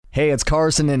Hey, it's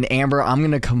Carson and Amber. I'm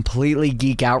going to completely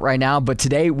geek out right now, but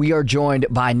today we are joined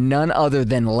by none other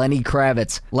than Lenny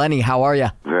Kravitz. Lenny, how are you?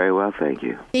 Very well, thank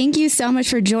you. Thank you so much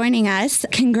for joining us.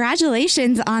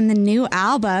 Congratulations on the new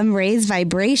album, Raise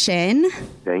Vibration.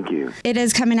 Thank you. It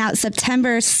is coming out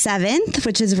September 7th,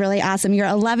 which is really awesome. Your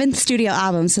 11th studio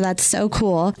album, so that's so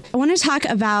cool. I want to talk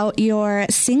about your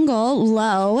single,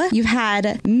 Low. You've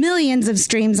had millions of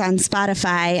streams on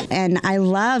Spotify, and I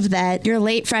love that your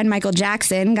late friend Michael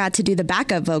Jackson got to do the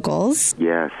backup vocals.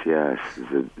 Yes.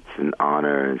 It's an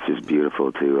honor. It's just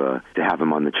beautiful to have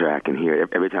him on the track and hear it.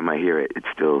 Every time I hear it, it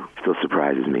still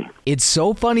surprises me. It's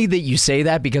so funny that you say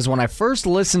that because when I first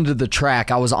listened to the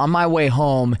track, I was on my way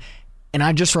home, and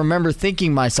I just remember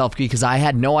thinking myself, because I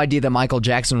had no idea that Michael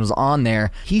Jackson was on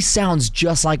there, he sounds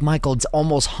just like Michael. It's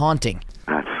almost haunting.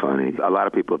 That's funny. A lot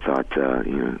of people thought,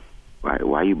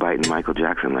 why are you biting Michael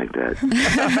Jackson like that?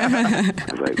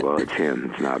 I was like, well, it's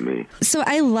him. It's not me. So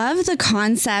I love the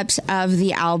concept of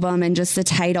the album and just the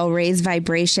title, Raise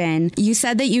Vibration. You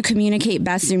said that you communicate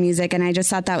best through music, and I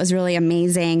just thought that was really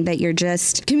amazing that you're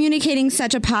just communicating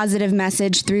such a positive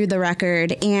message through the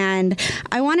record. And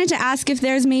I wanted to ask if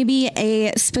there's maybe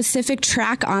a specific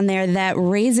track on there that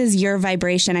raises your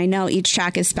vibration. I know each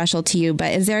track is special to you,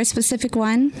 but is there a specific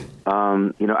one?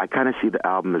 I kind of see the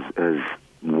album as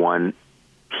one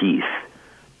piece.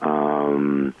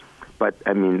 But,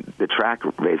 I mean, the track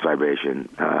Raise Vibration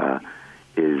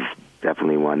is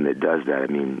definitely one that does that. I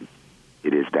mean,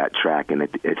 it is that track, and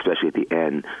especially at the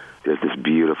end, there's this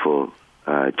beautiful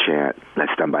chant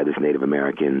that's done by this Native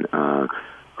American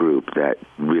group that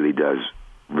really does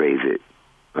raise it,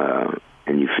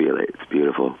 and you feel it. It's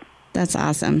beautiful. That's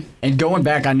awesome. And going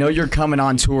back, I know you're coming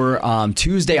on tour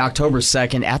Tuesday, October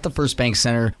 2nd at the First Bank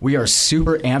Center. We are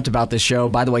super amped about this show.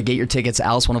 By the way, get your tickets at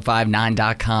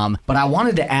alice1059.com. But I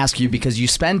wanted to ask you, because you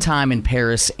spend time in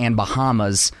Paris and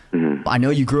Bahamas. Mm-hmm. I know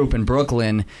you grew up in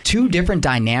Brooklyn. Two different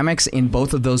dynamics in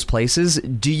both of those places.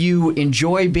 Do you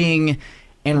enjoy being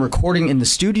and recording in the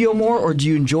studio more, or do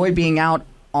you enjoy being out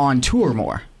on tour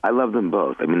more? I love them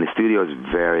both. I mean, the studio is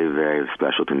very, very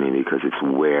special to me because it's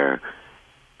where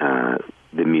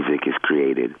the music is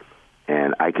created,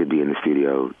 and I could be in the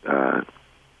studio,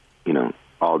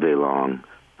 all day long,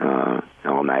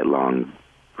 all night long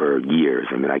for years.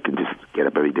 I mean, I could just get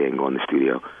up every day and go in the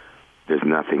studio. There's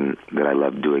nothing that I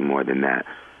love doing more than that.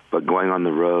 But going on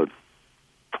the road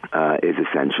is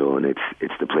essential, and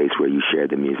it's the place where you share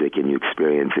the music and you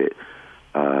experience it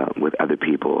with other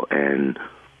people, and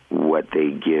what they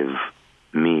give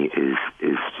me is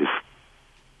just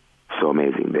so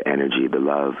amazing. The energy, the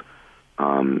love,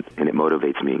 and it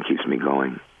motivates me and keeps me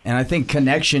going. And I think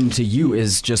connection to you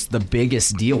is just the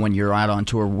biggest deal when you're out on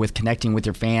tour, with connecting with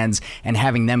your fans and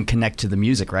having them connect to the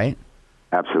music, right?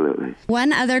 Absolutely.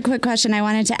 One other quick question I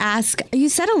wanted to ask. You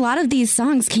said a lot of these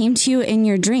songs came to you in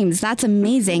your dreams. That's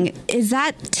amazing. Is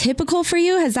that typical for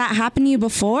you? Has that happened to you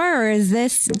before, or is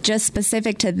this just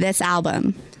specific to this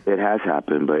album? It has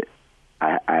happened, but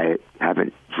I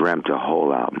haven't dreamt a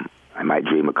whole album. I might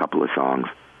dream a couple of songs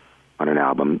on an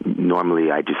album. Normally,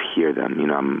 I just hear them.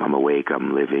 I'm awake,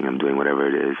 I'm living, I'm doing whatever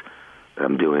it is that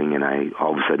I'm doing, and I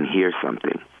all of a sudden hear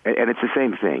something. And it's the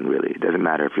same thing, really. It doesn't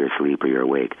matter if you're asleep or you're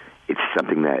awake. It's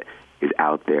something that is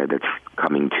out there that's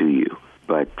coming to you.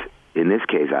 But in this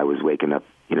case, I was waking up,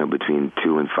 between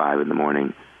 2 and 5 in the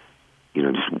morning,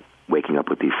 just waking up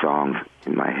with these songs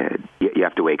in my head. You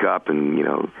have to wake up and,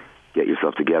 get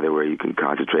yourself together where you can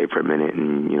concentrate for a minute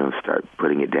and, start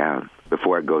putting it down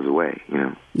before it goes away,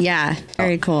 Yeah,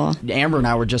 very cool. Amber and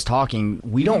I were just talking.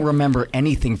 We don't remember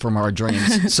anything from our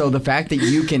dreams. So the fact that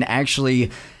you can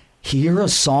actually hear a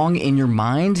song in your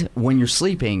mind when you're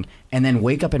sleeping and then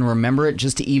wake up and remember it,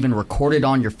 just to even record it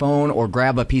on your phone or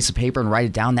grab a piece of paper and write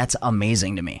it down, that's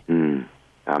amazing to me.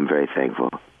 I'm very thankful.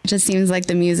 It just seems like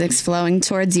the music's flowing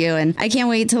towards you, and I can't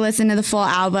wait to listen to the full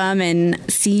album and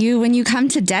see you when you come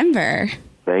to Denver.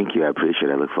 Thank you. I appreciate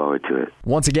it. I look forward to it.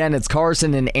 Once again, it's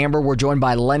Carson and Amber. We're joined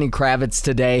by Lenny Kravitz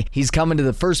today. He's coming to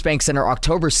the First Bank Center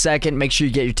October 2nd. Make sure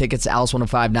you get your tickets at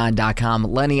alice1059.com.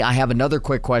 Lenny, I have another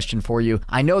quick question for you.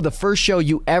 I know the first show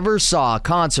you ever saw,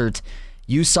 concert,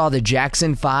 you saw the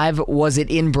Jackson 5. Was it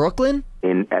in Brooklyn?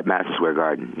 At Madison Square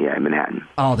Garden, yeah, in Manhattan.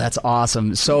 Oh, that's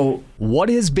awesome. So what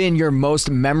has been your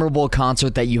most memorable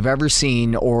concert that you've ever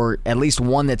seen, or at least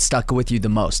one that stuck with you the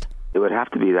most? It would have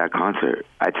to be that concert.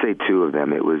 I'd say two of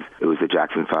them. It was the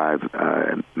Jackson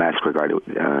 5 Madison Square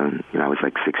Garden. I was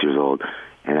like 6 years old,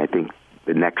 and I think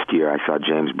the next year I saw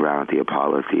James Brown at the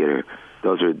Apollo Theater.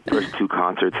 Those are the first two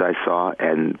concerts I saw,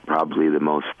 and probably the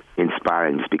most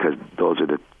inspiring, just because those are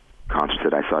the concerts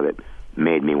that I saw that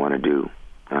made me want to do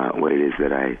what it is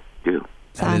that I do.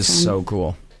 That is so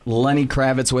cool. Lenny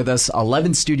Kravitz with us.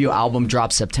 11th studio album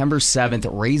drops September 7th,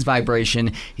 Raise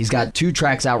Vibration. He's got 2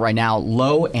 tracks out right now,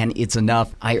 Low and It's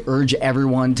Enough. I urge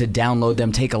everyone to download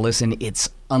them, take a listen. It's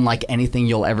unlike anything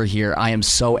you'll ever hear. I am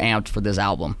so amped for this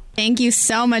album. Thank you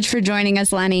so much for joining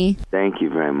us, Lenny. Thank you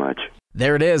very much.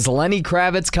 There it is. Lenny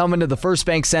Kravitz coming to the First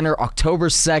Bank Center October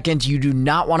 2nd. You do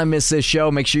not want to miss this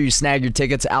show. Make sure you snag your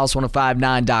tickets at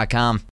alice1059.com.